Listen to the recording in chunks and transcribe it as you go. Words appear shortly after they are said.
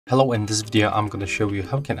Hello, in this video I'm going to show you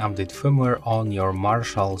how you can update firmware on your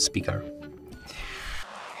Marshall speaker.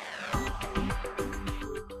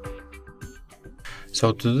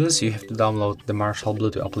 So to do this you have to download the Marshall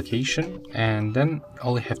Bluetooth application, and then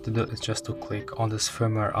all you have to do is just to click on this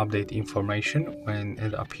firmware update information when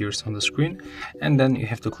it appears on the screen, and then you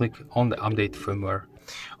have to click on the update firmware.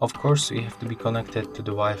 Of course you have to be connected to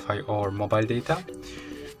the Wi-Fi or mobile data,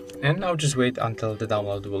 and now just wait until the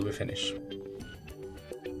download will be finished.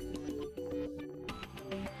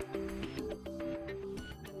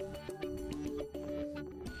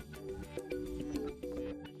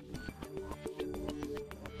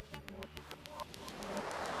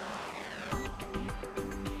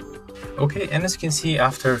 Okay, and as you can see,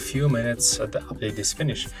 after a few minutes the update is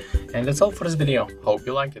finished. And that's all for this video. Hope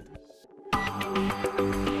you like it.